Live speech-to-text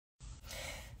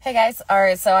Hey guys. All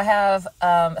right. So I have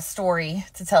a story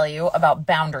to tell you about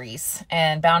boundaries,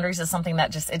 and boundaries is something that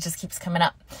just keeps coming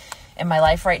up in my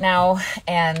life right now.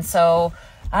 And so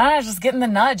I don't know, just getting the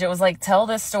nudge. It was like, tell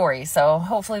this story. So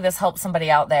hopefully this helps somebody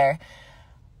out there.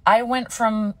 I went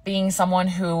from being someone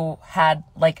who had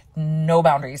like no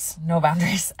boundaries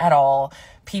at all.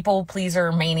 People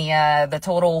pleaser mania, the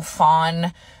total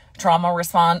fawn trauma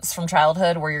response from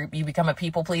childhood where you become a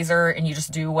people pleaser and you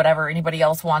just do whatever anybody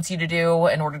else wants you to do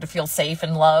in order to feel safe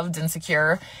and loved and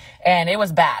secure. And it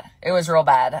was bad. It was real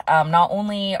bad. Not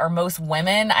only are most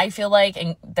women, I feel like,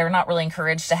 and they're not really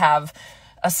encouraged to have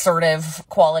assertive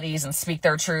qualities and speak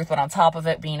their truth, but on top of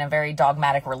it being a very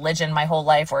dogmatic religion my whole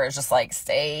life where it's just like,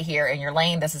 stay here in your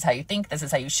lane. This is how you think. This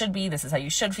is how you should be. This is how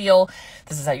you should feel.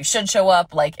 This is how you should show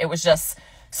up. Like, it was just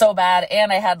so bad.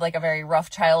 And I had like a very rough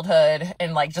childhood,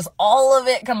 and like just all of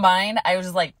it combined, I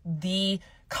was like the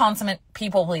consummate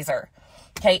people pleaser.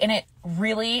 Okay. And it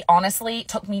really honestly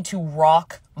took me to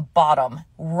rock bottom.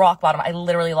 I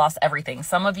literally lost everything.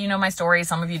 Some of you know my story,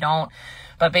 some of you don't.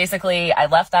 But basically, I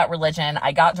left that religion.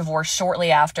 I got divorced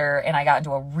shortly after, and I got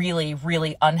into a really,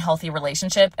 really unhealthy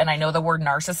relationship. And I know the word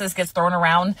narcissist gets thrown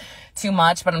around too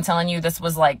much, but I'm telling you, this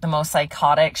was like the most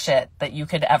psychotic shit that you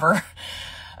could ever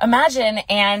imagine.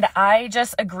 And I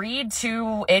just agreed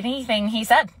to anything he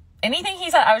said.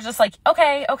 I was just like,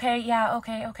 okay.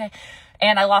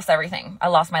 And I lost everything. I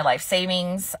lost my life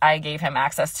savings. I gave him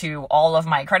access to all of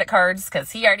my credit cards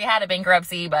because he already had a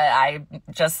bankruptcy, but I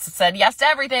just said yes to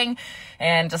everything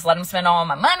and just let him spend all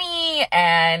my money.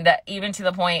 And even to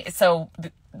the point, so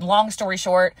long story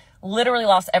short, literally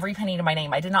lost every penny to my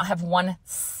name. I did not have 1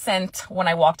 cent when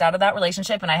I walked out of that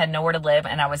relationship, and I had nowhere to live,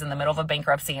 and I was in the middle of a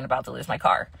bankruptcy and about to lose my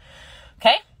car.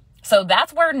 Okay. So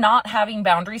that's where not having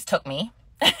boundaries took me.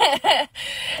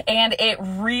 And it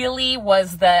really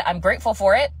was I'm grateful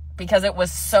for it because it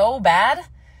was so bad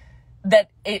that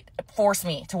it forced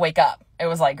me to wake up. It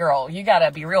was like, girl, you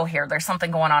gotta be real here. There's something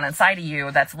going on inside of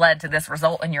you that's led to this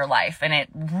result in your life. And it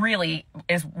really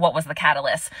is what was the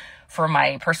catalyst for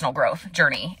my personal growth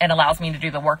journey and allows me to do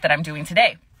the work that I'm doing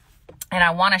today. And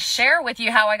I want to share with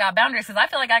you how I got boundaries because I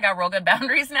feel like I got real good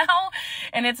boundaries now,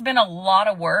 and it's been a lot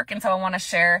of work. And so I want to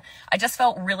share, I just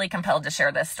felt really compelled to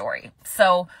share this story.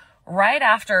 So right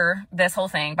after this whole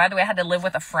thing, by the way, I had to live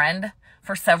with a friend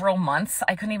for several months.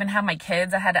 I couldn't even have my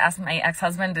kids. I had to ask my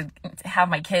ex-husband to have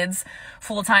my kids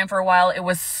full time for a while. It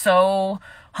was so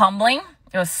humbling.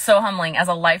 It was so humbling as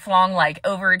a lifelong, like,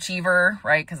 overachiever,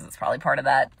 right? Because it's probably part of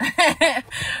that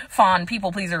fond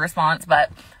people pleaser response. But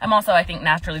I'm also, I think,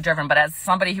 naturally driven. But as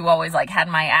somebody who always like had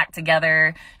my act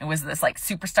together and was this like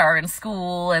superstar in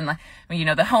school, and you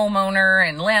know, the homeowner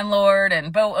and landlord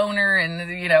and boat owner, and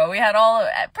you know, we had all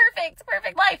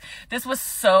perfect life. This was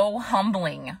so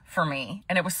humbling for me,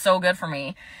 and it was so good for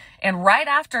me. And right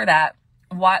after that,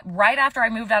 right after I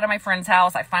moved out of my friend's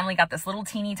house, I finally got this little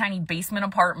teeny tiny basement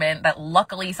apartment that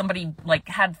luckily somebody like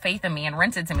had faith in me and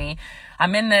rented to me.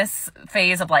 I'm in this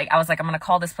phase of like, I was like, I'm going to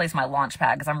call this place my launch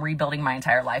pad because I'm rebuilding my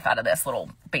entire life out of this little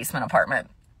basement apartment.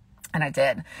 And I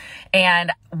did.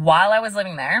 And while I was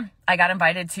living there, I got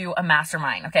invited to a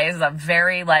mastermind. Okay. This is a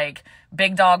very like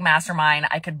big dog mastermind.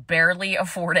 I could barely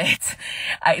afford it.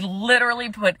 I literally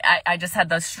I just had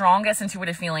the strongest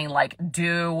intuitive feeling, like,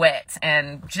 do it.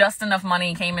 And just enough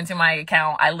money came into my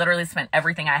account. I literally spent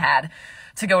everything I had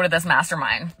to go to this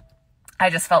mastermind. I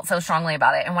just felt so strongly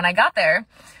about it. And when I got there,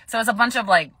 so it's a bunch of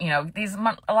like, you know,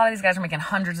 a lot of these guys are making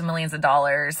hundreds of millions of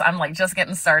dollars. I'm like just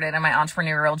getting started in my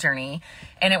entrepreneurial journey,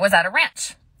 and it was at a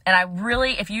ranch. And I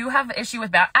really, if you have issue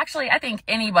with actually, I think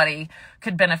anybody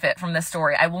could benefit from this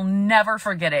story. I will never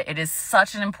forget it. It is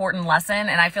such an important lesson.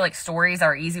 And I feel like stories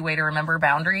are an easy way to remember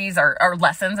boundaries or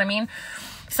lessons. I mean,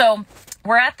 so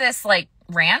we're at this like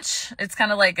ranch. It's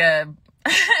kind of like a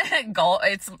golf.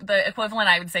 It's the equivalent,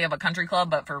 I would say, of a country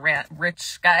club, but for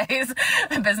rich guys,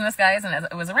 business guys. And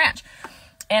it was a ranch.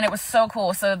 And it was so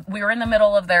cool. So we were in the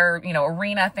middle of their, you know,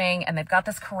 arena thing, and they've got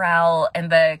this corral,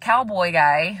 and the cowboy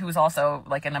guy, who's also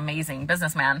like an amazing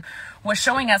businessman, was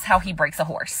showing us how he breaks a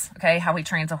horse. Okay. How he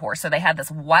trains a horse. So they had this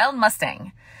wild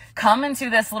Mustang come into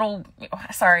this little,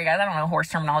 sorry guys, I don't know horse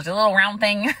terminology, a little round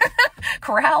thing,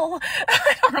 corral.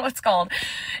 I don't know what it's called.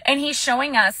 And he's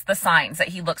showing us the signs that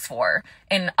he looks for.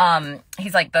 And,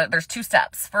 he's like, there's 2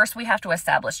 steps. First, we have to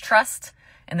establish trust.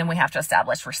 And then we have to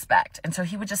establish respect. And so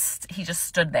he just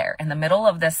stood there in the middle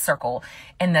of this circle,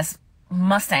 and this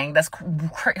Mustang, this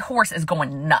horse is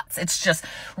going nuts. It's just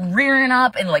rearing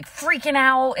up and like freaking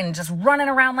out and just running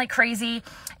around like crazy.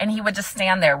 And he would just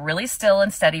stand there really still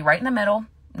and steady right in the middle.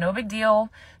 No big deal.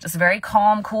 Just very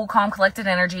calm, cool, calm, collected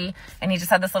energy. And he just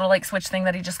had this little like switch thing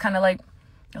that he just kind of like,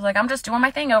 he was like, I'm just doing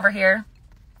my thing over here.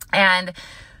 And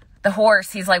the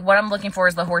horse, he's like, what I'm looking for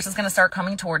is the horse is going to start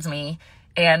coming towards me.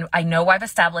 And I know I've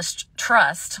established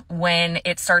trust when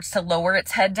it starts to lower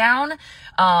its head down,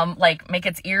 like make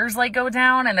its ears like go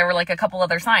down. And there were like a couple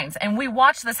other signs. And we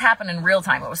watched this happen in real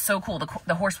time. It was so cool.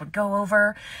 The horse would go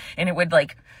over and it would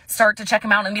like start to check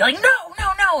him out and be like,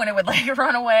 no. And it would like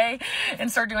run away and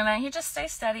start doing that. He just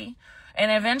stays steady. And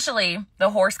eventually the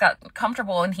horse got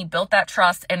comfortable and he built that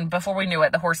trust. And before we knew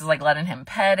it, the horse is like letting him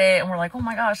pet it. And we're like, oh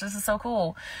my gosh, this is so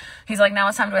cool. He's like, now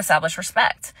it's time to establish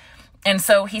respect. And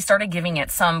so he started giving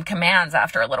it some commands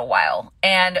after a little while.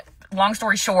 And long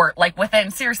story short, like within,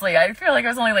 seriously, I feel like it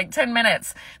was only like 10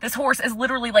 minutes. This horse is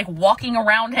literally like walking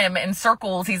around him in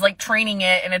circles. He's like training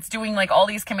it and it's doing like all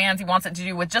these commands he wants it to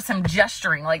do with just him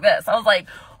gesturing like this. I was like,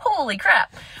 holy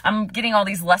crap. I'm getting all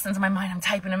these lessons in my mind. I'm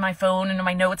typing in my phone and in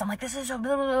my notes. I'm like, this is so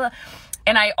blah, blah, blah.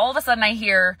 And all of a sudden I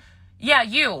hear, yeah,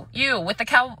 you with the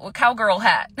cowgirl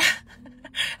hat.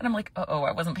 And I'm like, uh-oh,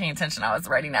 I wasn't paying attention. I was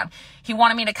writing down. He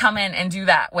wanted me to come in and do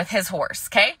that with his horse.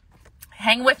 Okay.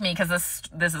 Hang with me. Cause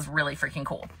this is really freaking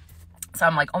cool. So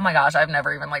I'm like, oh my gosh, I've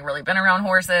never even like really been around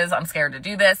horses. I'm scared to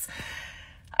do this.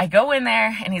 I go in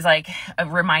there and he's like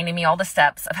reminding me all the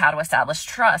steps of how to establish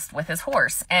trust with his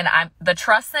horse. And the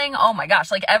trust thing, oh my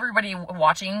gosh, like everybody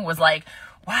watching was like,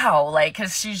 wow, like,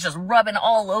 cause she's just rubbing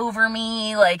all over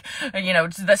me. Like, you know,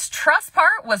 this trust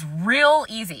part was real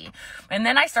easy. And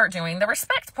then I start doing the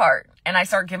respect part and I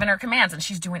start giving her commands and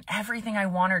she's doing everything I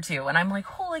want her to. And I'm like,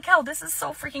 holy cow, this is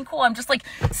so freaking cool. I'm just like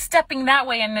stepping that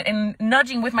way and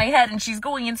nudging with my head and she's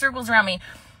going in circles around me.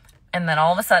 And then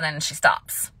all of a sudden she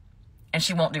stops and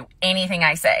she won't do anything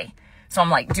I say. So I'm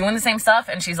like doing the same stuff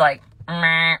and she's like,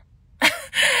 meh.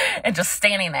 And just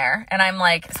standing there. And I'm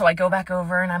like, so I go back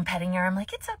over and I'm petting her. I'm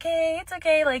like, it's okay.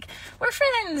 Like, we're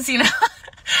friends, you know?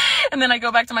 And then I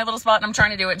go back to my little spot and I'm trying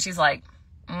to do it. And she's like,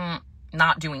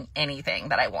 not doing anything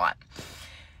that I want.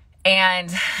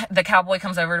 And the cowboy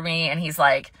comes over to me and he's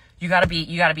like, you gotta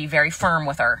be very firm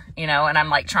with her, you know? And I'm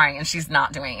like trying and she's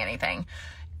not doing anything.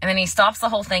 And then he stops the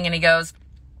whole thing and he goes,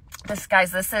 this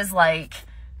is like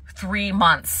 3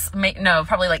 months,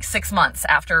 probably like 6 months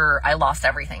after I lost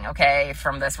everything, okay,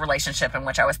 from this relationship in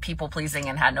which I was people pleasing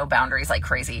and had no boundaries like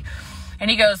crazy. And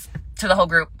he goes to the whole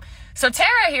group, so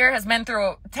Tara here has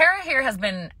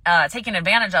been taken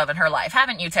advantage of in her life,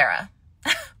 haven't you, Tara?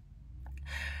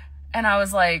 And I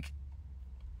was like,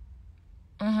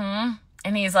 mm-hmm.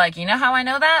 And he's like, you know how I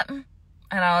know that? And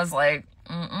I was like,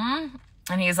 mm-mm.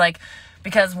 And he's like,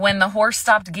 because when the horse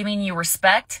stopped giving you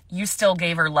respect, you still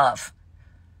gave her love.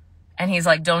 And he's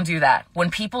like, don't do that. When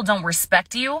people don't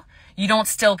respect you, you don't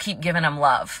still keep giving them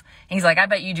love. And he's like, I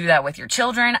bet you do that with your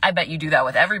children. I bet you do that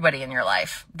with everybody in your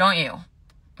life, don't you?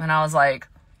 And I was like,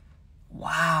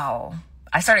 wow.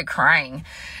 I started crying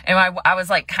and I was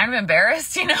like kind of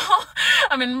embarrassed, you know,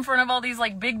 I'm in front of all these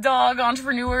like big dog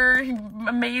entrepreneur,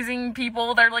 amazing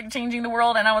people that are like changing the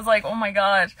world. And I was like, oh my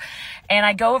gosh. And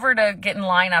I go over to get in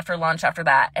line after lunch after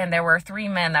that. And there were 3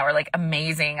 men that were like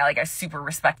amazing. Like I super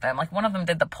respect them. Like one of them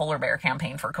did the polar bear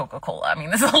campaign for Coca-Cola. I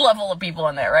mean, this is the level of people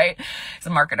in there, right? He's a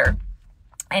marketer.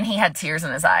 And he had tears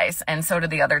in his eyes, and so did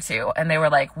the other two. And they were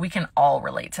like, we can all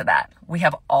relate to that. We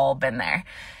have all been there.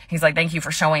 He's like, thank you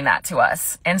for showing that to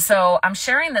us. And so I'm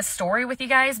sharing this story with you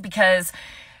guys because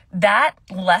that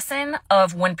lesson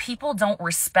of when people don't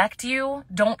respect you,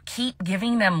 don't keep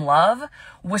giving them love,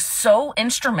 was so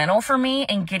instrumental for me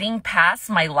in getting past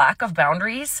my lack of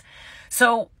boundaries.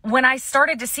 So when I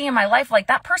started to see in my life, like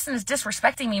that person is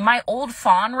disrespecting me, my old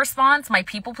fawn response, my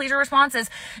people pleaser response is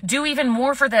do even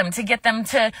more for them to get them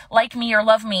to like me or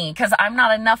love me. Cause I'm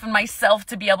not enough in myself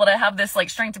to be able to have this like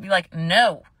strength to be like,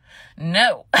 no.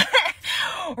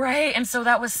 Right. And so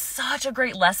that was such a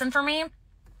great lesson for me.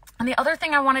 And the other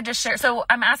thing I wanted to share, so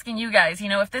I'm asking you guys, you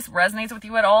know, if this resonates with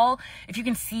you at all, if you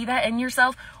can see that in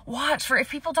yourself, watch for if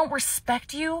people don't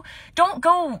respect you, don't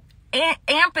go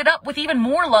amp it up with even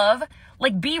more love.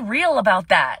 Like, be real about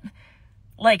that.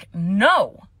 Like,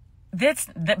 no, that's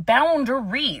the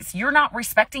boundaries. You're not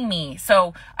respecting me.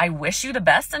 So I wish you the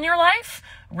best in your life.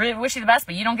 Really wish you the best,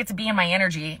 but you don't get to be in my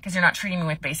energy because you're not treating me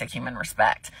with basic human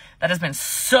respect. That has been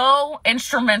so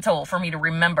instrumental for me to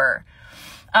remember.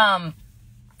 The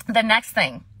next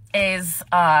thing is,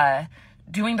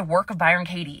 doing the work of Byron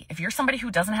Katie. If you're somebody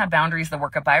who doesn't have boundaries, the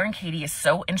work of Byron Katie is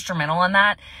so instrumental in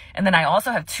that. And then I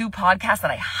also have 2 podcasts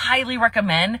that I highly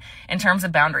recommend in terms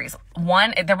of boundaries.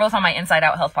 One, they're both on my Inside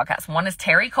Out Health podcast. One is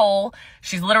Terry Cole.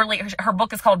 She's literally, her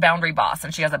book is called Boundary Boss,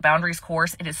 and she has a boundaries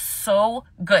course. It is so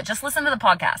good. Just listen to the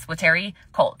podcast with Terry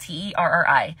Cole,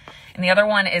 Terri. And the other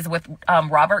one is with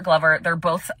Robert Glover. They're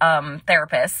both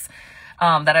therapists.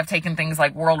 that have taken things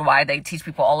like worldwide. They teach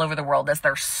people all over the world this.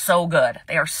 They're so good.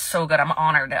 They are so good. I'm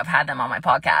honored to have had them on my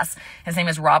podcast. His name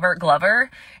is Robert Glover,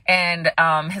 and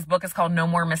his book is called No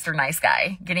More Mr. Nice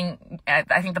Guy.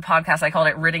 I think the podcast, I called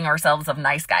it Ridding Ourselves of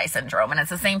Nice Guy Syndrome. And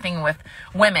it's the same thing with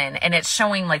women. And it's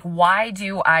showing like, why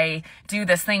do I do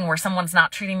this thing where someone's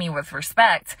not treating me with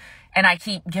respect and I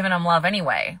keep giving them love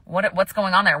anyway? What's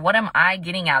going on there? What am I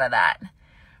getting out of that?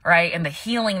 Right? And the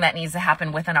healing that needs to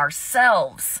happen within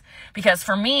ourselves. Because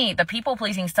for me, the people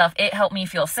pleasing stuff, it helped me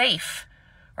feel safe,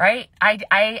 right?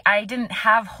 I didn't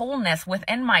have wholeness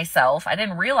within myself. I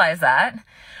didn't realize that.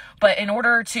 But in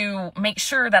order to make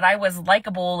sure that I was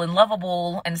likable and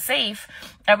lovable and safe,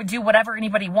 I would do whatever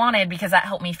anybody wanted, because that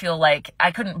helped me feel like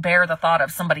I couldn't bear the thought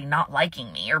of somebody not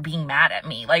liking me or being mad at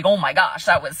me. Like, oh my gosh,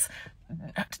 that was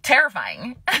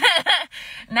terrifying.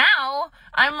 Now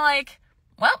I'm like,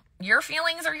 well, your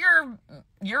feelings are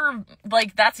your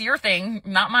like, that's your thing,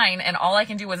 not mine. And all I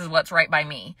can do is what's right by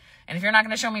me. And if you're not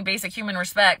going to show me basic human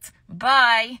respect,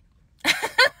 bye.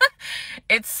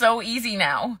 It's so easy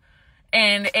now.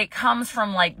 And it comes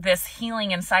from like this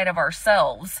healing inside of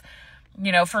ourselves.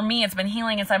 You know, for me, it's been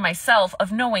healing inside myself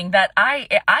of knowing that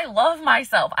I love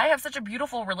myself. I have such a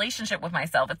beautiful relationship with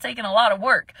myself. It's taken a lot of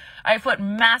work. I put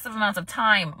massive amounts of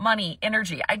time, money,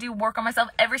 energy. I do work on myself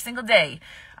every single day.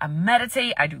 I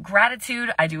meditate. I do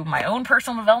gratitude. I do my own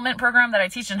personal development program that I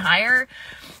teach and hire.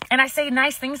 And I say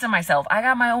nice things to myself. I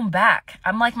got my own back.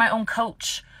 I'm like my own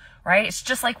coach, right? It's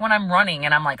just like when I'm running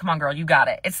and I'm like, come on, girl, you got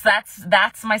it.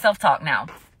 That's my self-talk now.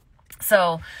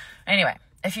 So anyway,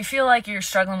 if you feel like you're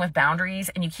struggling with boundaries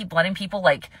and you keep letting people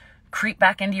like creep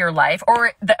back into your life,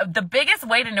 or the biggest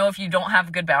way to know if you don't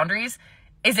have good boundaries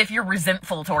is if you're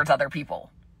resentful towards other people.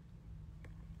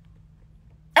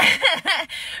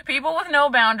 People with no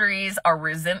boundaries are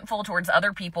resentful towards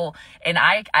other people. And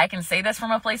I can say this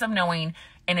from a place of knowing,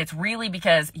 and it's really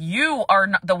because you are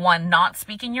the one not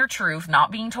speaking your truth,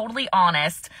 not being totally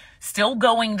honest, still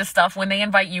going to stuff when they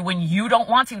invite you when you don't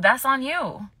want to. That's on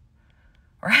you.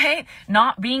 Right?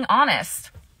 Not being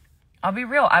honest. I'll be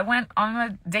real. I went on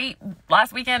a date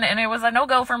last weekend and it was a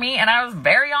no-go for me. And I was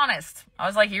very honest. I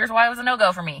was like, here's why it was a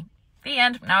no-go for me. The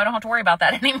end. Now I don't have to worry about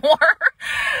that anymore.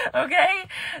 Okay?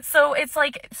 So it's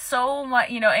like so much,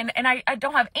 you know, and I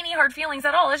don't have any hard feelings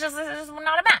at all. It's just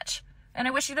not a match. And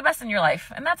I wish you the best in your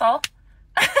life. And that's all.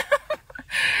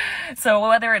 So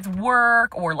whether it's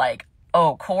work or like,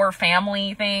 core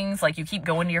family things, like you keep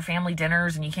going to your family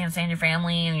dinners and you can't stand your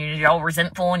family and you're all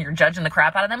resentful and you're judging the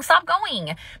crap out of them, stop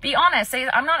going. Be honest. Say,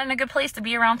 I'm not in a good place to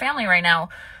be around family right now.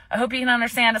 I hope you can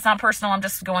understand it's not personal. I'm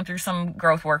just going through some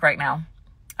growth work right now.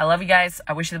 I love you guys.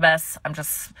 I wish you the best.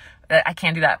 I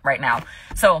can't do that right now.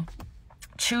 So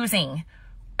choosing,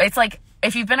 it's like,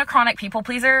 if you've been a chronic people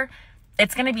pleaser,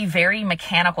 it's going to be very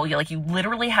mechanical. You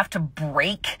literally have to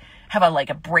have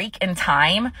a break in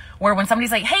time where when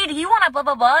somebody's like, hey, do you want to blah,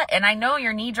 blah, blah? And I know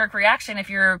your knee-jerk reaction, if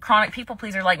you're a chronic people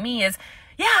pleaser like me, is,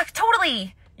 yeah,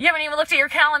 totally. You haven't even looked at your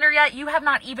calendar yet. You have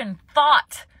not even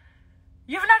thought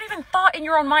in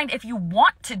your own mind if you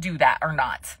want to do that or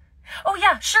not. Oh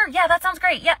yeah, sure. Yeah, that sounds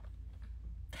great. Yeah.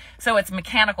 So it's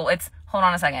mechanical. It's, hold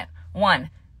on a second. 1,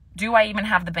 do I even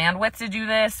have the bandwidth to do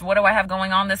this? What do I have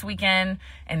going on this weekend?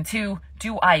 And 2,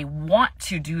 do I want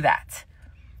to do that?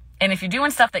 And if you're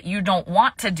doing stuff that you don't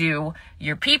want to do,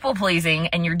 you're people pleasing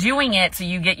and you're doing it so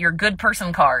you get your good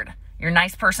person card, your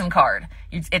nice person card.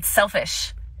 It's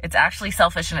selfish. It's actually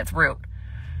selfish in its root.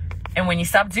 And when you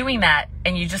stop doing that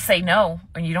and you just say no,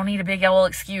 and you don't need a big old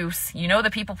excuse, you know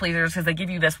the people pleasers, because they give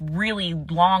you this really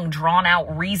long drawn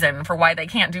out reason for why they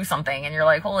can't do something. And you're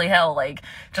like, holy hell, like,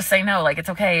 just say no. Like, it's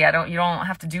okay. You don't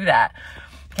have to do that.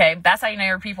 Okay. That's how you know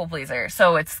you're a people pleaser.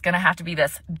 So it's going to have to be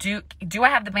this. Do I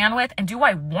have the bandwidth, and do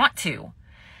I want to?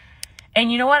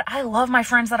 And you know what? I love my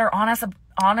friends that are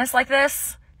honest like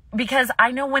this, because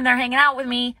I know when they're hanging out with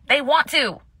me, they want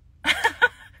to.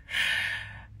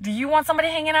 Do you want somebody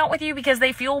hanging out with you because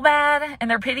they feel bad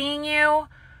and they're pitying you?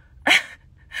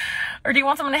 Or do you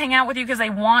want someone to hang out with you because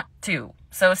they want to?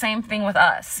 So same thing with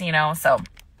us, you know? So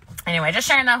anyway, just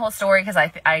sharing that whole story, because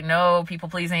I know people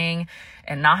pleasing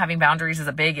and not having boundaries is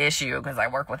a big issue, because I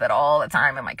work with it all the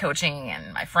time in my coaching,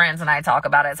 and my friends and I talk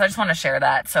about it. So I just want to share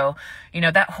that. So, you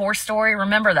know, that horse story,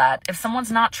 remember that. If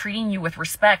someone's not treating you with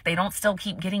respect, they don't still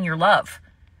keep getting your love.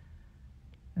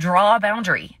 Draw a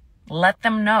boundary. Let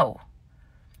them know.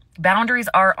 Boundaries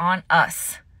are on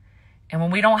us. And when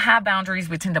we don't have boundaries,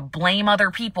 we tend to blame other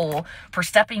people for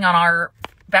stepping on our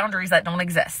boundaries that don't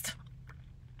exist.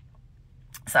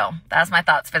 So that's my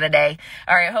thoughts for the day.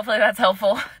 All right. Hopefully that's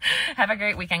helpful. Have a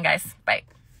great weekend, guys. Bye.